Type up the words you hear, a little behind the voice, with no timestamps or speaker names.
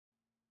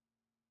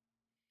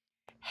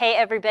Hey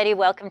everybody,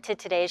 welcome to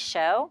today's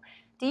show.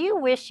 Do you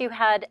wish you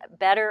had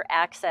better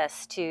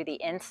access to the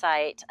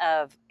insight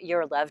of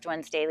your loved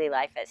one's daily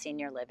life at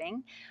senior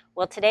living?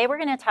 Well, today we're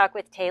going to talk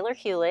with Taylor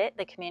Hulett,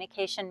 the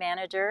communication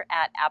manager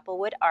at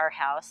Applewood Our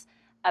House,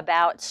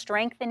 about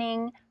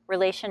strengthening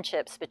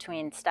relationships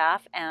between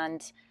staff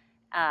and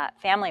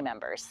family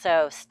members.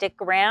 So stick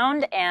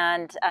around,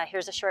 and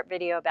here's a short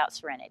video about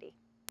Serenity.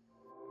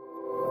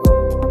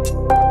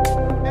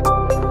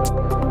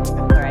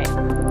 All right.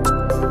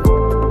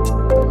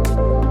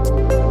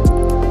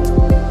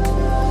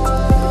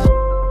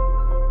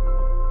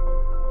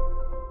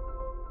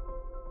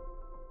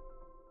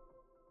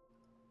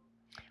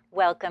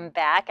 Welcome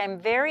back. I'm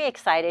very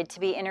excited to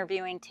be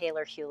interviewing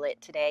Taylor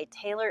Hulett today.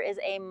 Taylor is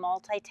a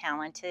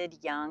multi-talented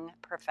young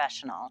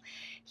professional.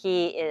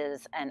 He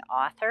is an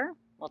author.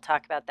 We'll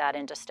talk about that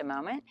in just a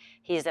moment.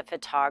 He's a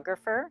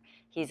photographer.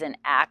 He's an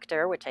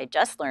actor, which I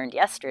just learned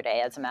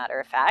yesterday, as a matter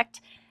of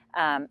fact.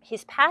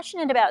 He's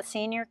passionate about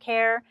senior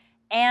care,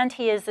 and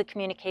he is the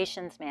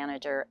communications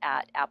manager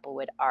at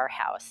Applewood Our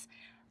House.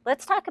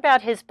 Let's talk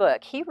about his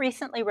book. He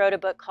recently wrote a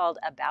book called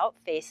About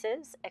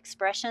Faces,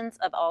 Expressions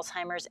of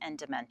Alzheimer's and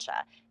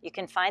Dementia. You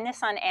can find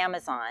this on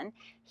Amazon.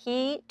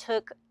 He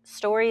took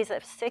stories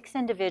of 6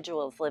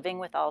 individuals living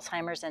with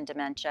Alzheimer's and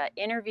dementia,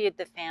 interviewed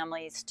the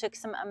families, took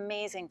some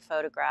amazing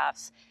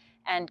photographs,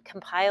 and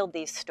compiled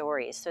these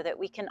stories so that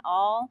we can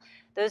all,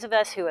 those of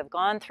us who have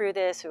gone through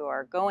this, who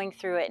are going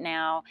through it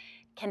now,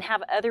 can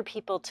have other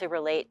people to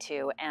relate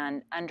to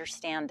and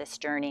understand this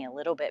journey a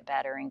little bit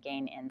better and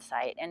gain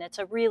insight. And it's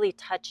a really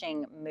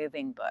touching,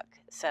 moving book.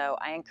 So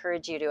I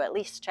encourage you to at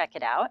least check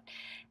it out.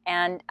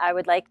 And I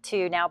would like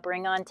to now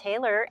bring on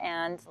Taylor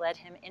and let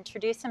him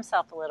introduce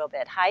himself a little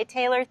bit. Hi,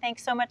 Taylor.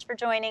 Thanks so much for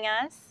joining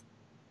us.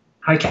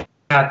 Hi,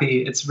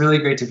 Kathy. It's really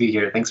great to be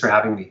here. Thanks for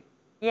having me.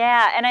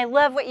 Yeah, and I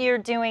love what you're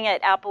doing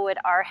at Applewood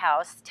Our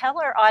House. Tell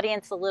our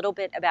audience a little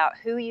bit about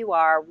who you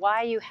are,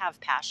 why you have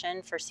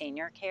passion for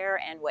senior care,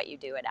 and what you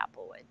do at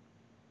Applewood.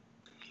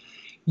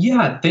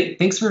 Yeah,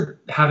 thanks for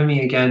having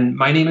me again.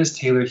 My name is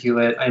Taylor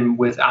Hulett. I'm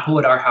with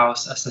Applewood Our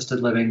House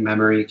Assisted Living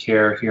Memory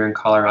Care here in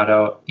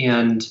Colorado.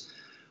 And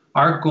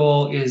our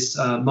goal is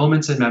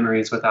moments and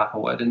memories with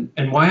Applewood.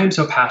 And why I'm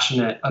so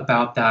passionate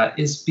about that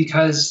is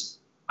because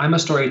I'm a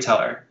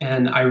storyteller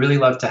and I really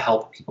love to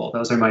help people.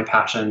 Those are my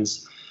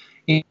passions.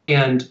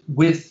 And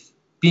with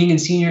being in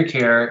senior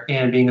care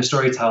and being a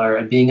storyteller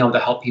and being able to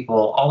help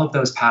people, all of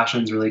those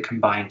passions really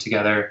combine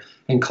together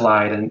and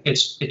collide. And it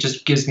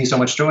just gives me so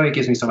much joy. It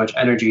gives me so much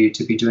energy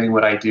to be doing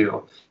what I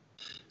do.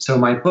 So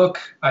my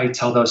book, I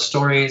tell those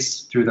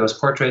stories through those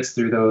portraits,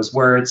 through those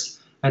words.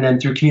 And then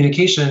through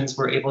communications,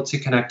 we're able to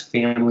connect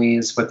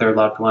families with their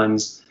loved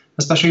ones,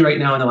 especially right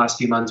now in the last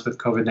few months with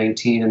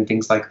COVID-19 and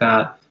things like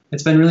that.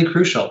 It's been really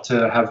crucial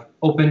to have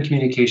open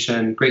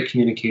communication, great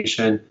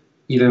communication,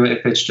 even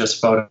if it's just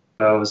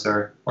photos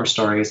or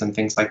stories and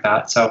things like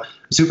that. So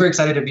I'm super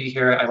excited to be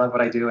here. I love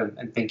what I do,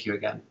 and thank you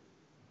again.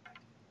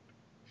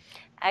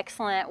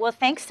 Excellent. Well,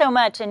 thanks so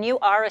much. And you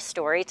are a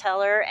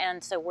storyteller,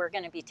 and so we're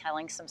going to be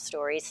telling some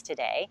stories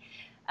today.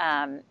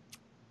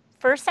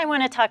 First, I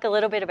want to talk a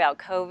little bit about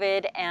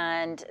COVID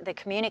and the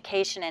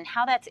communication and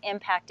how that's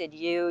impacted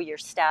you, your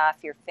staff,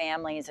 your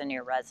families, and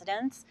your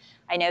residents.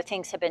 I know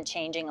things have been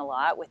changing a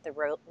lot with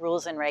the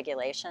rules and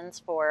regulations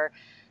for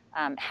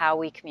how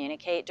we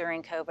communicate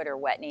during COVID, or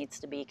what needs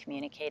to be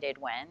communicated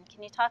when.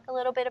 Can you talk a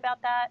little bit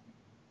about that?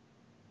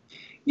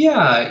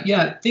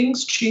 Yeah,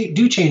 things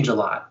do change a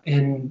lot.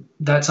 And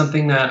that's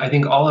something that I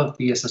think all of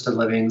the assisted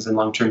livings and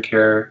long-term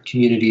care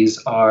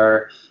communities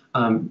are,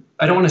 I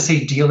don't want to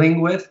say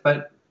dealing with,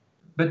 but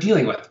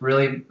dealing with,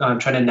 really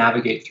trying to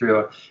navigate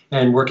through,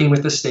 and working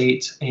with the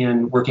state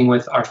and working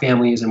with our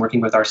families and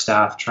working with our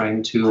staff,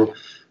 trying to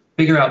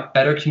figure out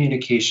better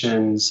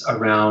communications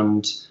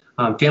around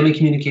family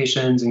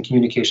communications and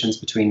communications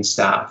between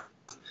staff.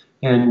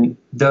 And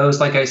those,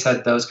 like I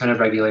said, those kind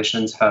of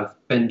regulations have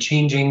been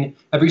changing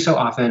every so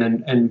often,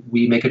 and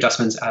we make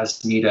adjustments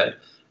as needed.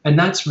 And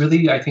that's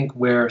really, I think,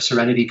 where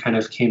Serenity kind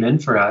of came in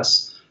for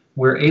us.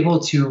 We're able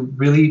to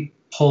really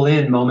pull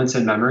in moments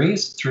and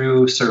memories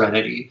through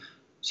Serenity.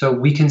 So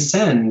we can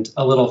send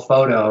a little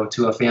photo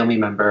to a family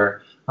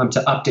member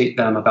to update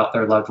them about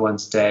their loved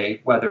one's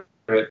day, whether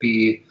it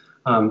be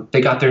they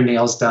got their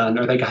nails done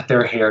or they got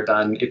their hair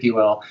done, if you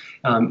will.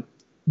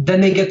 Then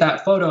they get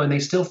that photo and they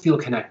still feel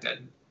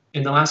connected.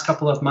 In the last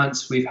couple of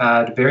months, we've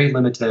had very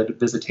limited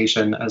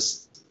visitation,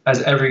 as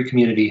every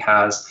community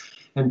has.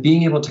 And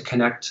being able to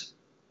connect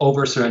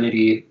over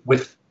Serenity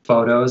with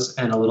photos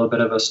and a little bit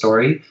of a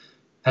story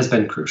has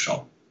been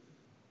crucial.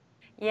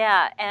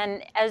 Yeah,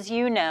 and as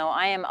you know,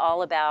 I am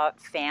all about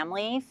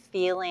family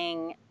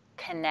feeling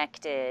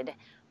connected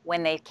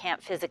when they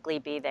can't physically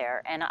be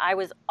there. And I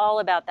was all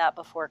about that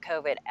before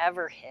COVID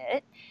ever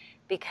hit,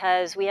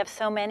 because we have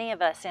so many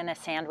of us in a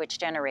sandwich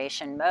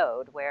generation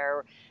mode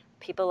where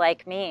people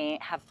like me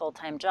have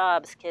full-time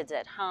jobs, kids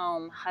at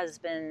home,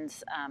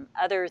 husbands,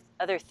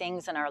 other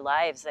things in our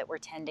lives that we're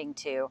tending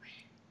to,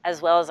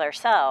 as well as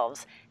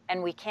ourselves.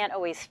 And we can't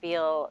always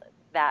feel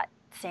that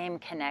same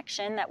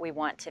connection that we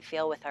want to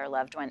feel with our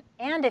loved one.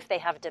 And if they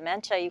have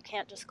dementia, you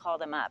can't just call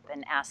them up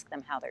and ask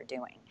them how they're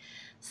doing.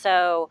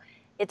 So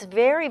it's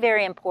very,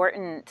 very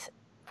important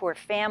for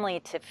family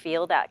to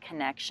feel that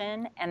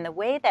connection. And the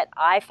way that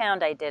I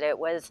found I did it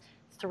was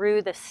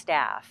through the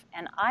staff.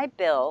 And I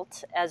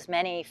built, as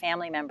many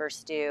family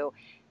members do,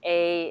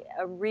 a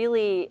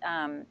really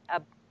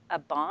a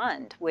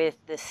bond with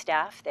the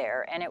staff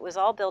there. And it was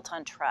all built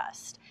on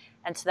trust.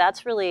 And so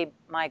that's really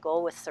my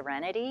goal with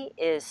Serenity,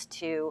 is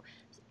to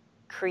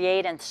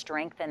create and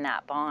strengthen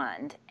that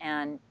bond.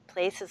 And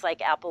places like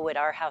Applewood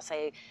Our House,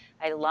 I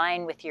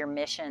align with your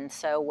mission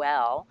so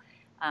well,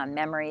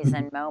 memories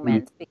and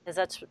moments, because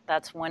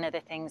that's one of the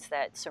things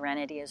that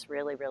Serenity is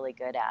really, really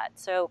good at.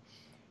 So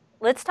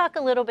let's talk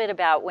a little bit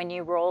about when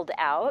you rolled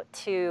out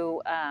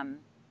to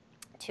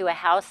a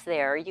house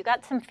there. You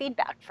got some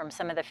feedback from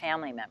some of the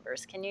family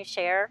members. Can you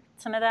share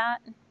some of that?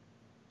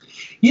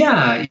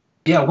 Yeah,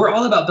 yeah, we're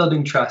all about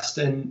building trust,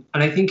 and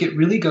I think it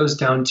really goes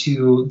down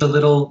to the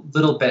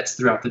little bits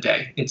throughout the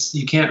day. It's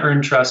you can't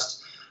earn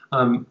trust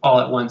all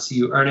at once.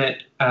 You earn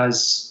it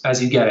as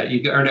you get it.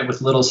 You earn it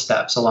with little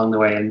steps along the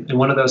way, and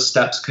one of those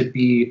steps could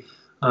be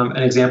an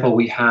example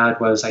we had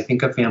was, I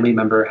think a family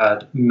member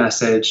had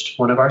messaged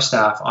one of our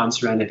staff on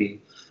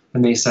Serenity,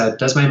 and they said,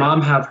 "Does my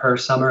mom have her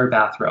summer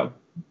bathrobe?"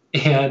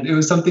 And it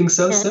was something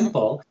so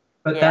simple,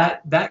 but Yeah.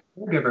 that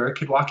caregiver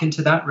could walk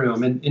into that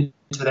room and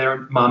into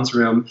their mom's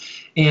room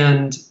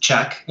and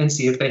check and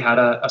see if they had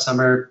a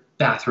summer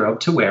bathrobe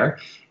to wear.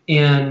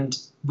 And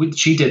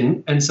she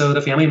didn't. And so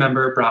the family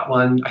member brought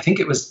one, I think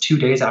it was 2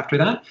 days after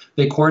that.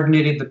 They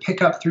coordinated the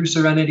pickup through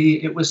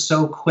Serenity. It was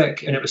so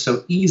quick and it was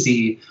so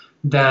easy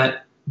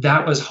that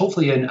that was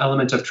hopefully an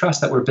element of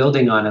trust that we're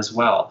building on as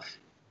well.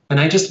 And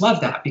I just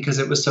love that because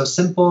it was so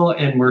simple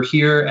and we're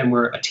here and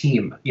we're a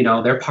team. You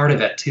know, they're part of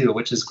it too,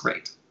 which is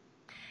great.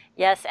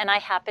 Yes, and I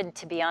happened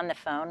to be on the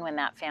phone when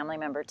that family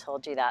member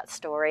told you that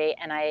story,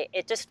 and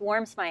it just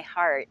warms my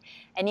heart.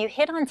 And you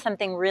hit on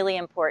something really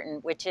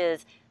important, which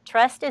is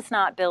trust is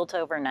not built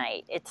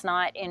overnight. It's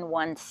not in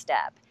one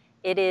step.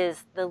 It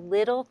is the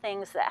little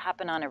things that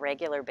happen on a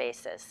regular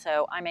basis.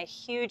 So I'm a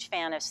huge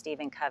fan of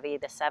Stephen Covey,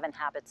 The 7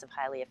 Habits of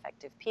Highly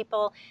Effective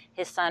People.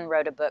 His son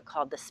wrote a book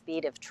called The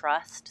Speed of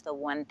Trust, the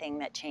one thing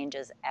that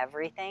changes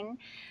everything.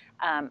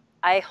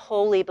 I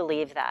wholly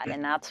believe that,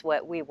 and that's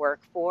what we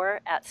work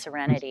for at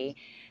Serenity.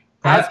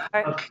 As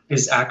part,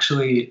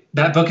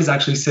 That book is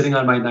actually sitting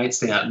on my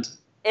nightstand.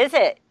 is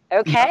it? Yeah,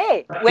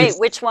 Okay. Wait, it's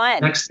which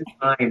one? next in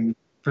line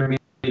for me.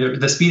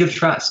 The Speed of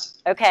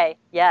Trust. Okay,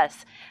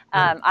 yes.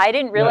 Yeah. I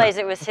didn't Yeah. realize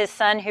it was his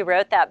son who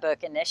wrote that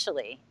book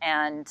initially,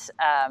 and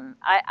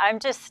I'm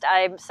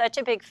such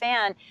a big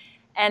fan.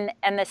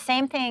 And the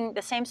same thing,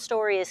 the same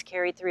story is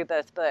carried through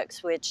both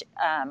books, which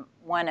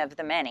one of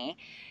the many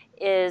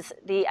is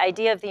the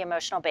idea of the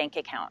emotional bank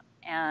account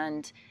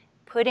and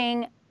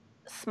putting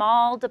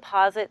small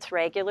deposits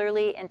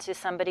regularly into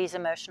somebody's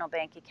emotional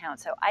bank account.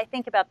 So I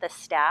think about the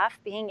staff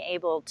being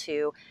able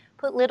to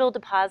put little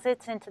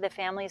deposits into the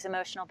family's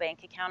emotional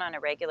bank account on a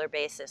regular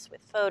basis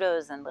with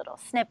photos and little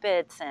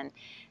snippets, and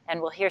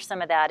we'll hear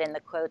some of that in the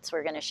quotes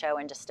we're going to show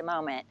in just a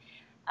moment.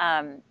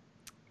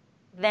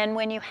 Then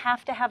when you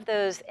have to have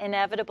those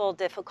inevitable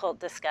difficult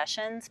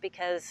discussions,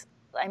 because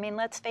I mean,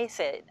 let's face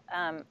it,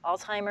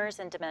 Alzheimer's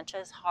and dementia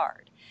is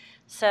hard.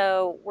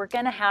 So we're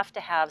going to have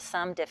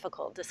some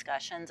difficult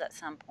discussions at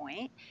some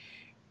point.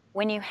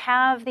 When you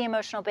have the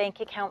emotional bank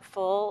account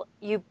full,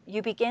 you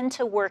begin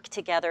to work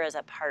together as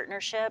a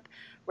partnership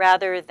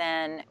rather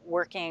than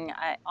working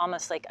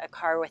almost like a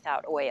car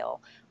without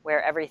oil,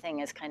 where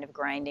everything is kind of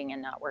grinding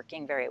and not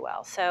working very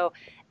well. So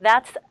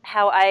that's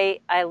how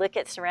I look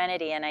at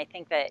Serenity, and I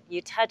think that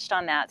you touched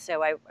on that,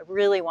 so I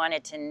really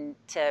wanted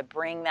to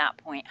bring that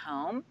point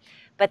home.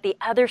 But the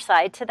other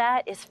side to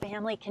that is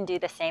family can do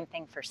the same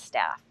thing for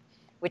staff,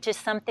 which is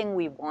something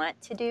we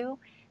want to do,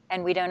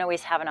 and we don't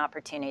always have an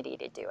opportunity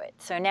to do it.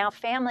 So now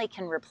family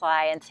can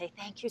reply and say,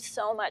 "Thank you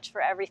so much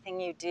for everything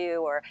you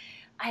do," or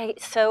 "I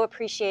so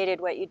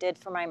appreciated what you did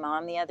for my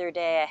mom the other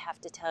day. I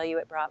have to tell you,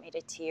 it brought me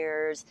to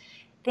tears."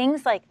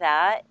 Things like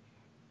that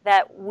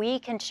we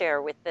can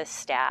share with the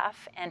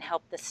staff and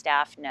help the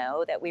staff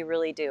know that we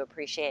really do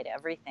appreciate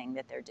everything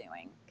that they're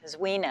doing. Because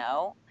we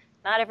know,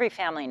 not every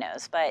family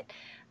knows, but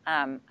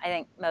I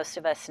think most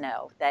of us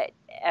know that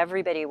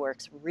everybody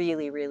works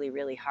really, really,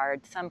 really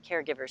hard. Some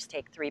caregivers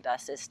take 3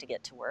 buses to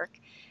get to work.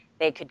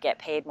 They could get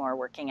paid more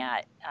working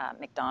at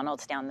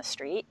McDonald's down the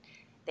street.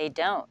 They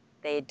don't.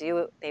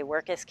 They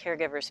work as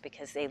caregivers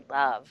because they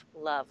love,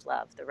 love,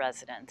 love the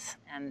residents.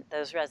 And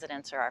those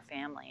residents are our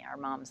family, our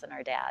moms and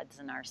our dads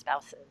and our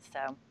spouses.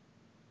 So,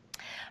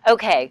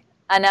 okay,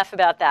 enough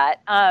about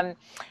that.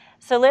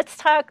 So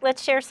let's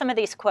share some of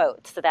these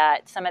quotes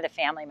that some of the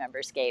family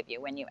members gave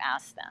you when you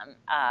asked them.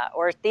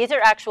 Or these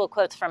are actual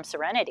quotes from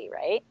Serenity,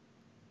 right?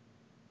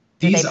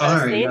 Did they These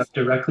post are, yeah, these?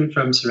 directly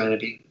from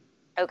Serenity.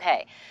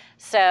 Okay.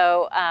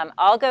 So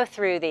I'll go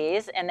through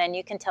these, and then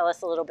you can tell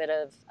us a little bit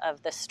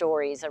of the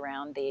stories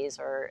around these,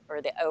 or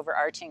the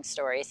overarching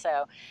story.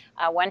 So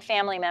one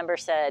family member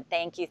said,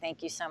 thank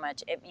you so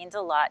much. It means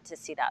a lot to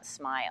see that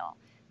smile.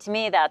 To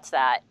me, that's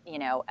that,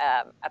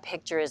 a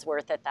picture is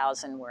worth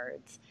 1,000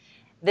 words.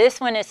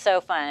 This one is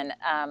so fun.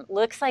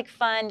 Looks like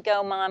fun.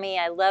 Go, mommy.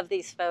 I love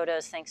these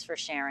photos. Thanks for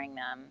sharing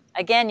them.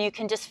 Again, you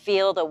can just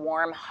feel the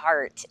warm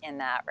heart in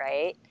that,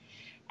 right?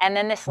 And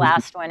then this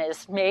last one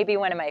is maybe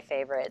one of my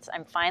favorites.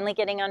 I'm finally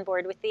getting on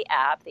board with the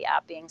app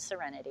being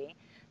Serenity.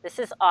 This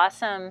is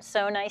awesome.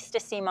 So nice to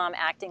see mom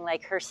acting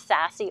like her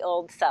sassy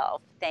old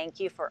self.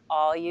 Thank you for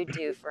all you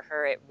do for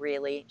her. It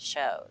really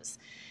shows.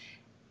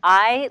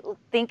 I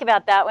think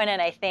about that one and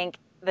I think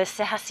the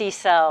sassy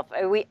self.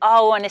 We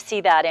all want to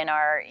see that in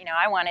our,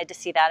 I wanted to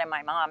see that in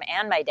my mom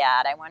and my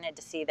dad. I wanted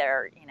to see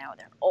their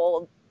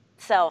old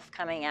self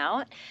coming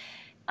out.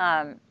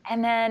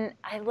 And then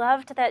I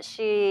loved that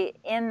she,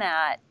 in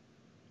that,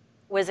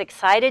 was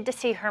excited to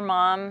see her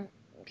mom,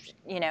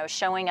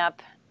 showing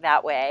up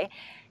that way.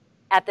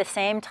 At the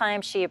same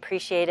time, she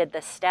appreciated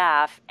the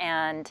staff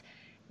and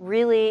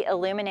really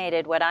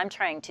illuminated what I'm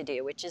trying to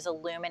do, which is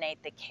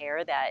illuminate the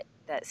care that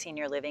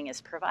senior living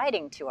is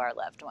providing to our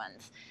loved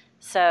ones.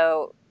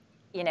 So,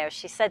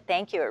 she said,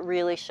 thank you. It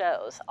really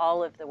shows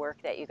all of the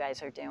work that you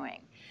guys are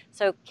doing.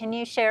 So can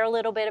you share a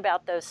little bit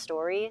about those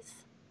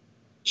stories?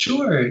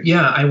 Sure.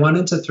 Yeah, I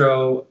wanted to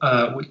throw.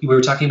 We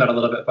were talking about a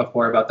little bit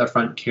before about the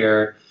front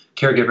care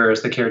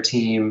caregivers, the care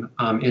team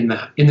in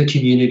the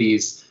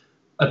communities.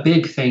 A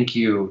big thank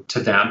you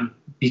to them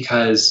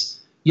because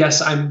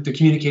yes, I'm the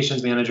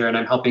communications manager and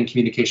I'm helping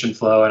communication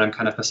flow and I'm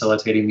kind of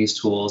facilitating these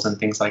tools and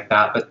things like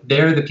that. But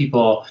they're the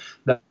people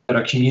that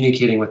are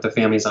communicating with the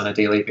families on a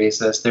daily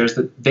basis.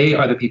 They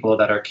are the people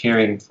that are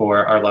caring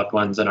for our loved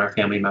ones and our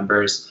family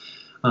members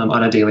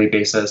on a daily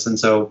basis. And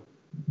so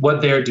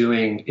what they're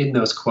doing in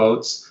those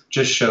quotes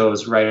just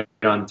shows right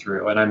on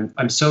through. And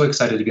I'm so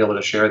excited to be able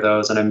to share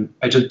those. And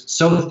I'm just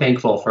so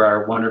thankful for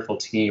our wonderful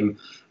team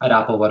at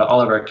Applewood,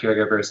 all of our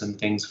caregivers and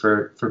things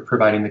for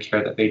providing the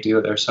care that they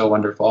do. They're so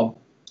wonderful.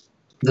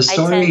 The I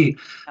tend, story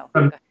oh,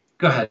 from,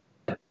 go ahead.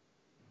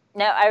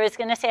 No, I was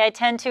going to say I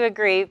tend to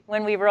agree.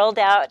 When we rolled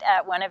out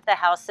at one of the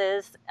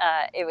houses,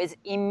 it was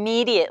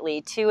immediately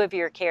two of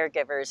your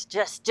caregivers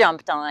just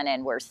jumped on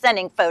and were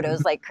sending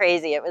photos like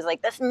crazy. It was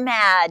like this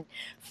mad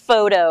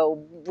photo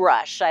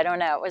rush. I don't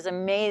know. It was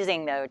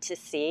amazing, though, to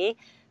see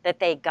that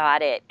they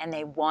got it and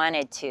they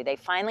wanted to. They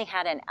finally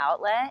had an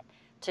outlet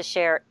to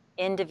share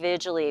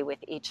individually with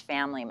each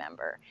family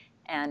member.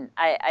 And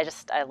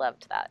I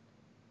loved that.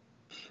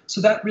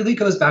 So that really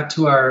goes back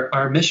to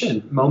our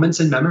mission, moments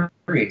and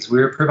memories.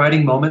 We're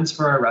providing moments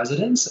for our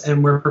residents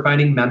and we're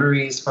providing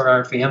memories for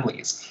our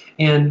families.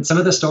 And some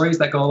of the stories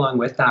that go along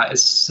with that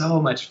is so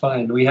much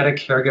fun. We had a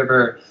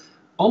caregiver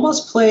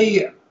almost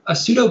play a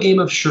pseudo game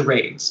of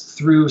charades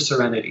through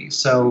Serenity.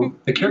 So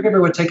the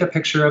caregiver would take a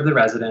picture of the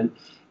resident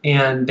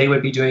and they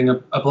would be doing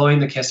a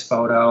blowing the kiss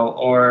photo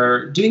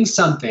or doing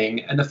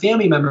something, and the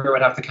family member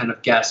would have to kind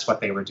of guess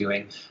what they were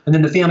doing. And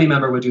then the family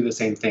member would do the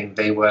same thing.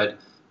 They would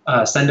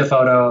send a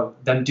photo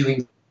of them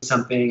doing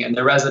something, and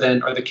the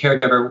resident or the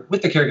caregiver,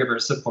 with the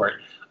caregiver's support,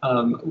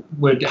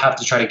 would have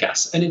to try to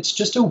guess. And it's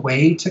just a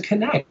way to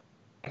connect.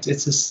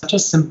 Such a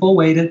simple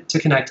way to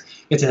connect.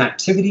 It's an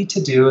activity to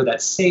do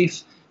that's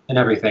safe and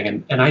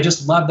everything. And I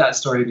just love that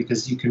story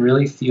because you can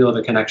really feel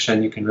the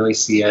connection, you can really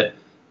see it,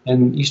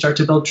 and you start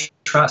to build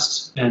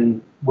trust.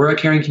 And we're a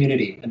caring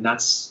community, and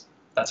that's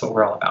what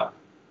we're all about.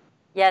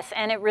 Yes,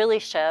 and it really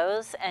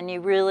shows, and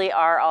you really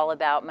are all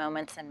about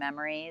moments and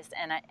memories.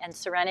 And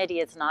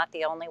Serenity is not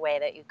the only way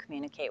that you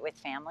communicate with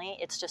family.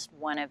 It's just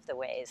one of the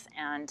ways.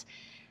 And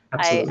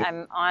Absolutely.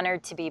 I'm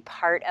honored to be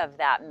part of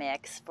that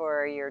mix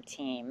for your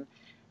team.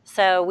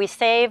 So we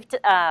saved,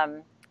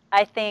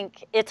 I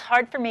think it's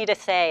hard for me to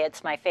say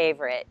it's my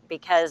favorite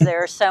because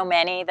there are so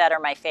many that are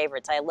my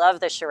favorites. I love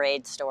the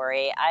charade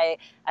story. I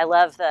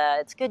love the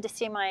it's good to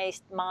see my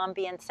mom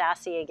being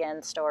sassy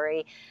again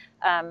story.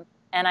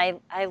 And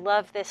I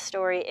love this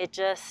story. It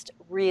just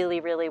really,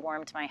 really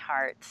warmed my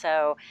heart.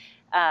 So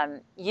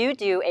you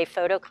do a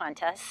photo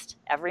contest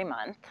every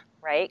month,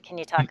 right? Can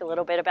you talk a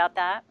little bit about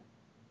that?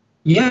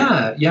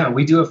 Yeah,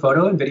 we do a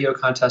photo and video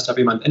contest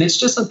every month, and it's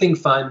just something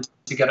fun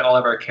to get all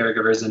of our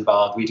caregivers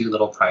involved. We do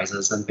little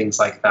prizes and things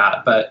like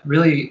that, but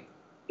really,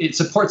 it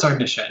supports our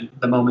mission,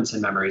 the moments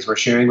and memories. We're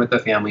sharing with the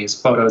families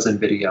photos and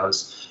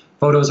videos.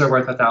 Photos are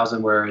worth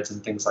 1,000 words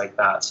and things like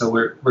that. So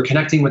we're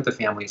connecting with the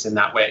families in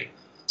that way.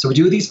 So we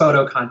do these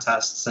photo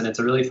contests, and it's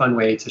a really fun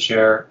way to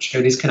share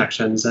these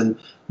connections. And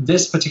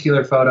this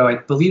particular photo, I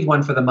believe,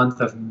 won for the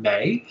month of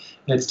May,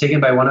 and it's taken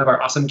by one of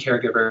our awesome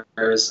caregivers.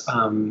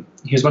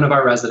 Here's one of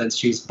our residents.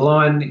 She's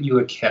blowing you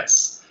a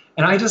kiss.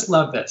 And I just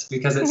love this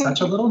because it's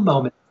such a little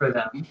moment for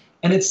them,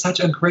 and it's such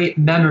a great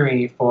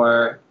memory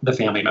for the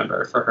family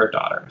member, for her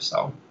daughter.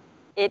 So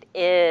It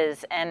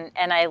is, and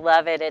I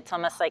love it. It's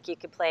almost like you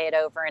could play it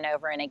over and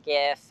over in a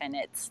GIF, and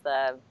it's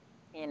the,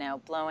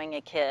 blowing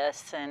a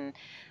kiss. And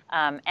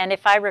And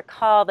if I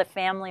recall, the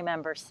family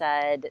member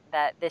said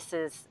that this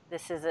is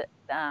a,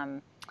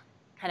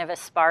 kind of a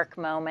spark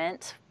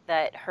moment,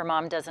 that her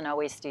mom doesn't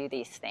always do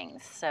these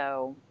things.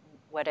 So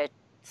what a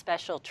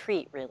special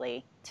treat,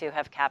 really, to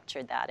have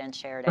captured that and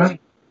shared it.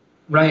 Right.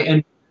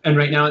 Right. And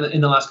right now,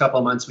 in the last couple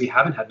of months, we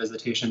haven't had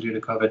visitation due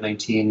to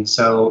COVID-19.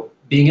 So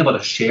being able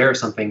to share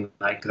something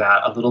like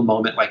that, a little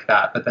moment like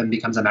that, but then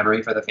becomes a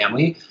memory for the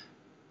family,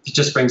 it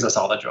just brings us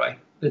all the joy.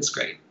 It's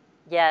great.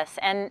 Yes,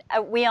 and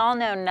we all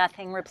know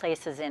nothing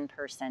replaces in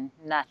person,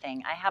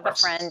 nothing. I have a Of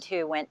course. friend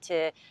who went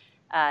to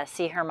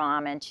see her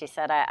mom, and she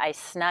said, I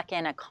snuck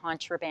in a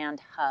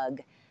contraband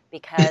hug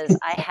because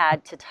I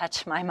had to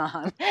touch my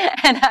mom.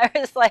 And I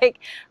was like,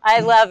 I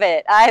love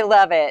it. I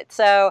love it.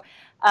 So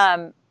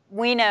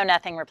we know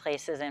nothing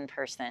replaces in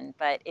person,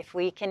 but if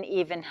we can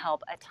even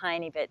help a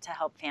tiny bit to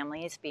help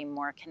families be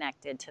more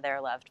connected to their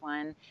loved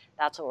one,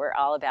 that's what we're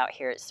all about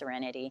here at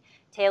Serenity.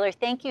 Taylor,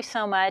 thank you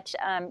so much.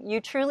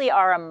 You truly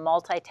are a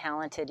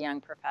multi-talented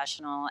young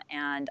professional,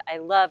 and I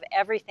love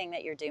everything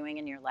that you're doing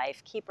in your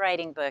life. Keep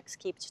writing books,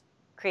 keep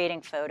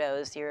creating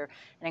photos. You're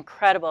an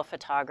incredible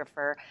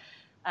photographer.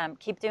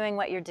 Keep doing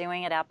what you're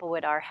doing at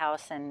Applewood Our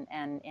House and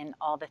in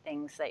all the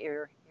things that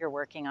you're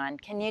working on.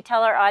 Can you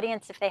tell our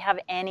audience if they have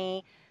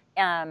any,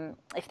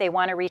 if they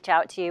want to reach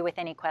out to you with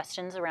any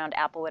questions around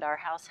Applewood Our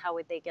House, how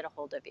would they get a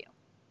hold of you?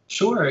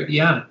 Sure.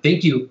 Yeah.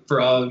 Thank you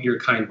for all of your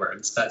kind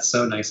words. That's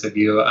so nice of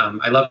you.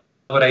 I love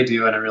what I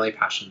do, and I'm really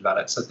passionate about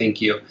it. So thank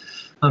you.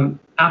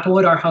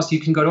 Applewood Our House, you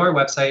can go to our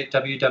website,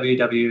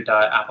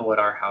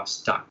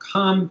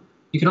 www.applewoodourhouse.com.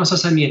 You can also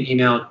send me an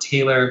email,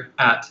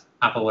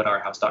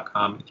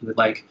 taylor@applewoodourhouse.com, if you would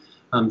like.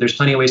 There's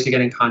plenty of ways to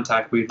get in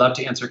contact. We'd love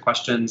to answer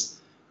questions.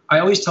 I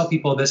always tell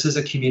people this is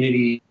a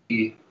community,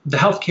 the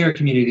healthcare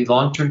community, the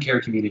long-term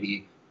care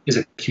community is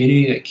a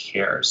community that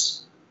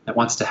cares, that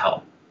wants to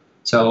help.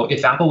 So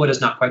if Applewood is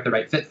not quite the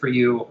right fit for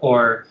you,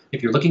 or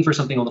if you're looking for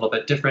something a little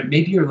bit different,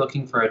 maybe you're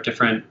looking for a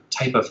different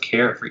type of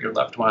care for your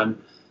loved one,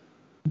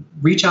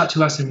 reach out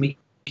to us and we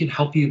can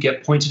help you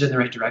get pointed in the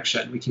right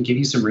direction. We can give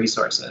you some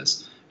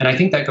resources. And I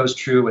think that goes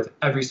true with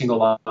every single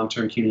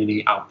long-term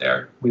community out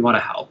there. We want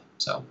to help.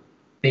 So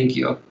thank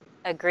you.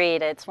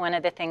 Agreed. It's one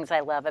of the things I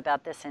love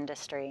about this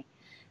industry.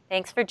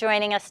 Thanks for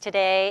joining us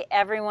today.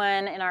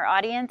 Everyone in our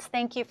audience,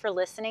 thank you for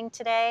listening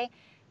today.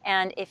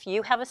 And if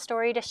you have a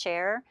story to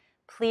share,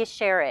 please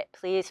share it.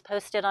 Please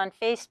post it on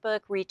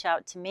Facebook, reach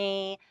out to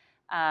me.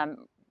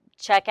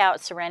 Check out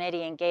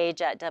Serenity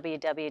Engage at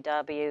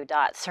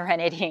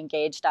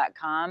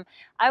www.serenityengage.com.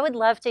 I would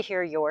love to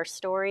hear your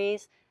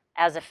stories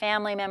as a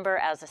family member,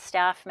 as a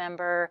staff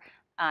member,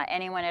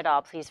 anyone at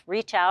all. Please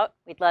reach out.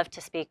 We'd love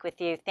to speak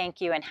with you. Thank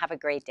you and have a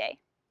great day.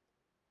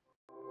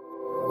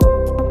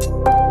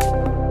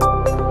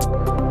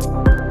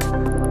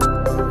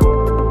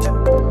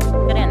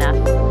 Good enough.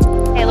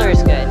 Taylor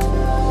is good.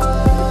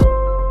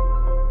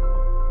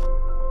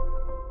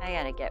 I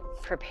gotta get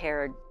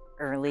prepared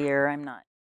earlier. I'm not